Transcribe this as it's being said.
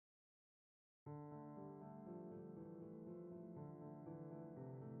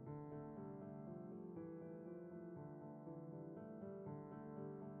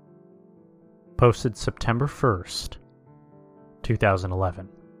Posted September 1st, 2011.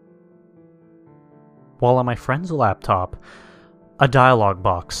 While on my friend's laptop, a dialog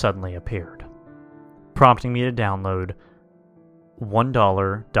box suddenly appeared, prompting me to download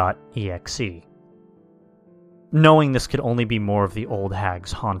 $1.exe. Knowing this could only be more of the old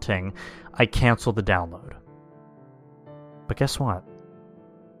hag's haunting, I canceled the download. But guess what?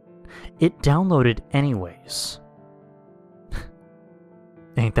 It downloaded anyways.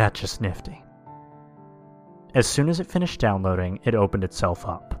 Ain't that just nifty? As soon as it finished downloading, it opened itself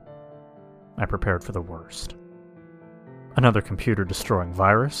up. I prepared for the worst. Another computer-destroying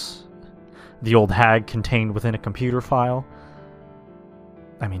virus? The old hag contained within a computer file?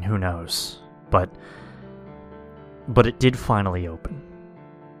 I mean, who knows? But it did finally open.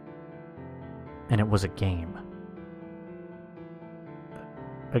 And it was a game.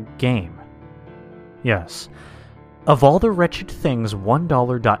 A game. Yes. Of all the wretched things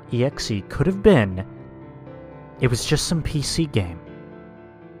 $1.exe could have been, it was just some PC game.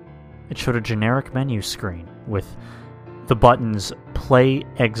 It showed a generic menu screen with the buttons play,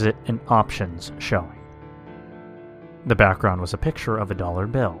 exit, and options showing. The background was a picture of a dollar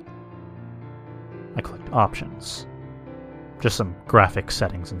bill. I clicked options. Just some graphic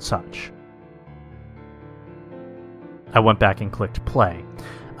settings and such. I went back and clicked play,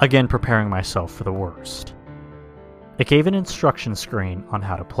 again preparing myself for the worst. It gave an instruction screen on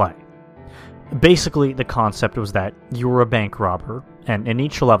how to play. Basically, the concept was that you were a bank robber, and in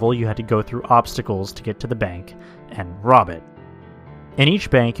each level you had to go through obstacles to get to the bank and rob it. In each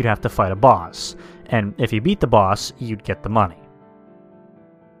bank you'd have to fight a boss, and if you beat the boss, you'd get the money.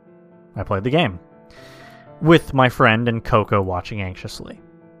 I played the game, with my friend and Coco watching anxiously.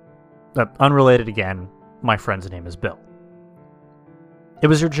 Unrelated again, my friend's name is Bill. It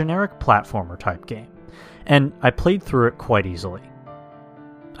was your generic platformer type game, and I played through it quite easily.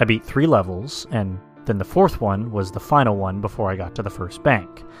 I beat 3 levels, and then the 4th one was the final one before I got to the first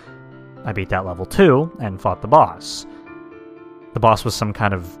bank. I beat that level too, and fought the boss. The boss was some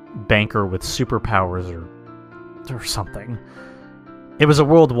kind of banker with superpowers or something. It was a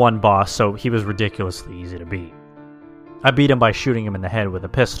World 1 boss, so he was ridiculously easy to beat. I beat him by shooting him in the head with a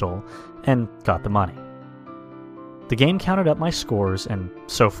pistol, and got the money. The game counted up my scores and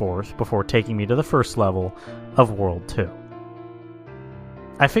so forth before taking me to the first level of World 2.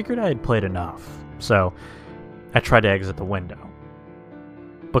 I figured I had played enough, so I tried to exit the window.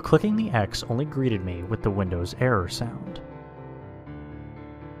 But clicking the X only greeted me with the Windows error sound.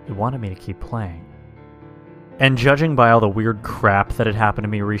 It wanted me to keep playing. And judging by all the weird crap that had happened to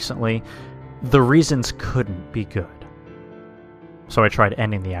me recently, the reasons couldn't be good. So I tried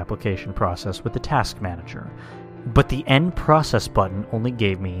ending the application process with the task manager, but the end process button only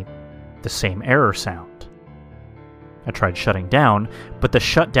gave me the same error sound. I tried shutting down, but the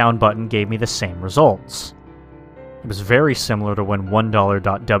shutdown button gave me the same results. It was very similar to when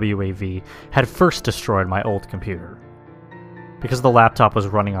 $1.wav had first destroyed my old computer. Because the laptop was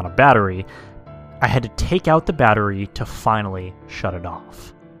running on a battery, I had to take out the battery to finally shut it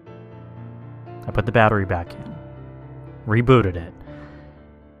off. I put the battery back in, rebooted it,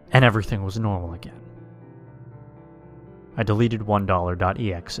 and everything was normal again. I deleted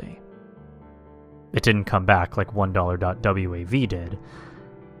 $1.exe. It didn't come back like $1.wav did.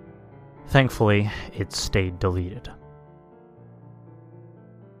 Thankfully, it stayed deleted.